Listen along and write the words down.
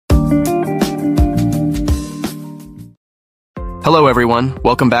Hello everyone,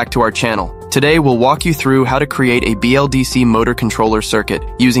 welcome back to our channel. Today we'll walk you through how to create a BLDC motor controller circuit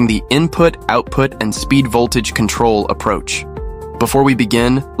using the input, output, and speed voltage control approach. Before we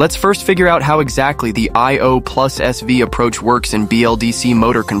begin, let's first figure out how exactly the I/O plus SV approach works in BLDC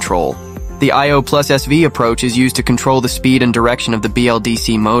motor control. The I/O plus SV approach is used to control the speed and direction of the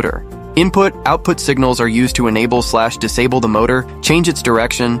BLDC motor. Input-output signals are used to enable/disable the motor, change its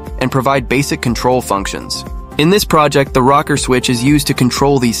direction, and provide basic control functions. In this project, the rocker switch is used to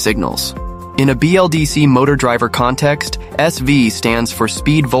control these signals. In a BLDC motor driver context, SV stands for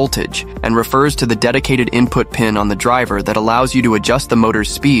speed voltage and refers to the dedicated input pin on the driver that allows you to adjust the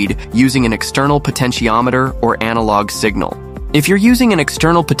motor's speed using an external potentiometer or analog signal. If you're using an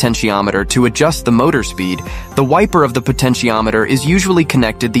external potentiometer to adjust the motor speed, the wiper of the potentiometer is usually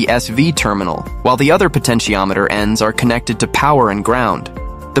connected to the SV terminal, while the other potentiometer ends are connected to power and ground.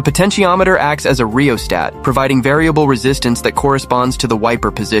 The potentiometer acts as a rheostat, providing variable resistance that corresponds to the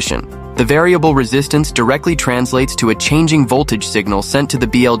wiper position. The variable resistance directly translates to a changing voltage signal sent to the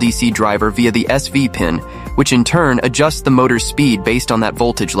BLDC driver via the SV pin, which in turn adjusts the motor's speed based on that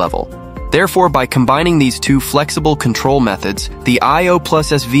voltage level. Therefore, by combining these two flexible control methods, the I/O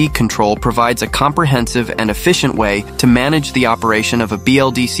plus SV control provides a comprehensive and efficient way to manage the operation of a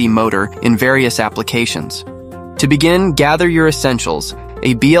BLDC motor in various applications. To begin, gather your essentials: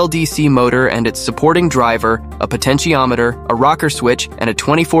 a BLDC motor and its supporting driver, a potentiometer, a rocker switch, and a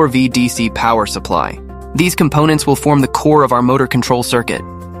 24V DC power supply. These components will form the core of our motor control circuit.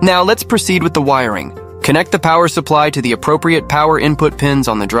 Now let's proceed with the wiring. Connect the power supply to the appropriate power input pins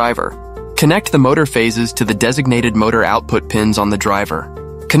on the driver. Connect the motor phases to the designated motor output pins on the driver.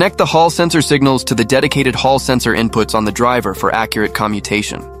 Connect the Hall sensor signals to the dedicated Hall sensor inputs on the driver for accurate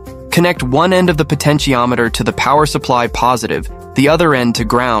commutation. Connect one end of the potentiometer to the power supply positive, the other end to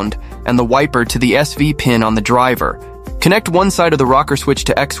ground, and the wiper to the SV pin on the driver. Connect one side of the rocker switch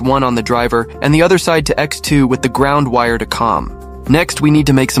to X1 on the driver and the other side to X2 with the ground wire to COM. Next, we need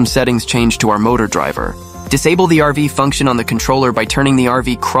to make some settings change to our motor driver. Disable the RV function on the controller by turning the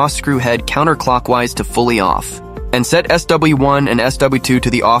RV cross screw head counterclockwise to fully off, and set SW1 and SW2 to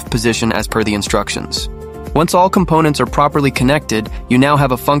the off position as per the instructions. Once all components are properly connected, you now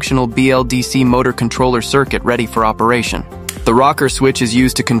have a functional BLDC motor controller circuit ready for operation. The rocker switch is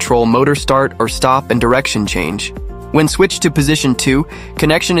used to control motor start or stop and direction change. When switched to position 2,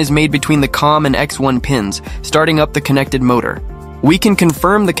 connection is made between the COM and X1 pins, starting up the connected motor. We can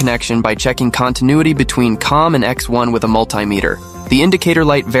confirm the connection by checking continuity between COM and X1 with a multimeter. The indicator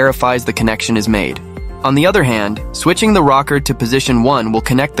light verifies the connection is made. On the other hand, switching the rocker to position 1 will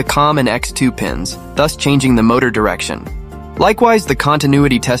connect the COM and X2 pins, thus changing the motor direction. Likewise, the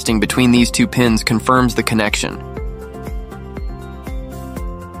continuity testing between these two pins confirms the connection.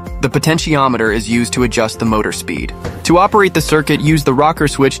 The potentiometer is used to adjust the motor speed. To operate the circuit, use the rocker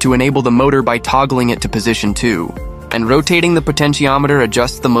switch to enable the motor by toggling it to position 2, and rotating the potentiometer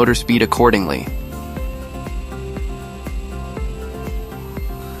adjusts the motor speed accordingly.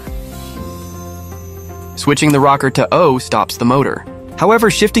 Switching the rocker to O stops the motor.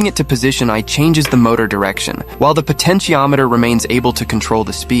 However, shifting it to position I changes the motor direction, while the potentiometer remains able to control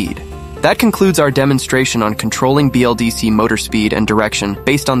the speed. That concludes our demonstration on controlling BLDC motor speed and direction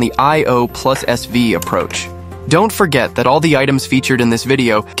based on the I/O plus SV approach. Don't forget that all the items featured in this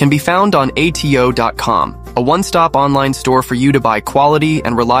video can be found on ATO.com, a one-stop online store for you to buy quality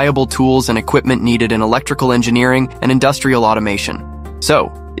and reliable tools and equipment needed in electrical engineering and industrial automation.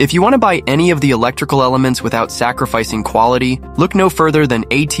 So, if you want to buy any of the electrical elements without sacrificing quality, look no further than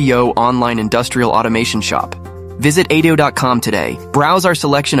ATO Online Industrial Automation Shop. Visit ATO.com today, browse our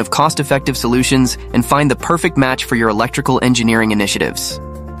selection of cost-effective solutions, and find the perfect match for your electrical engineering initiatives.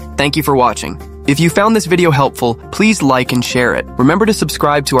 Thank you for watching. If you found this video helpful, please like and share it. Remember to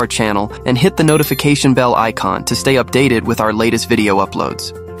subscribe to our channel and hit the notification bell icon to stay updated with our latest video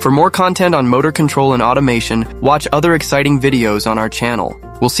uploads. For more content on motor control and automation, watch other exciting videos on our channel.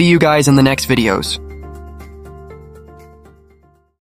 We'll see you guys in the next videos.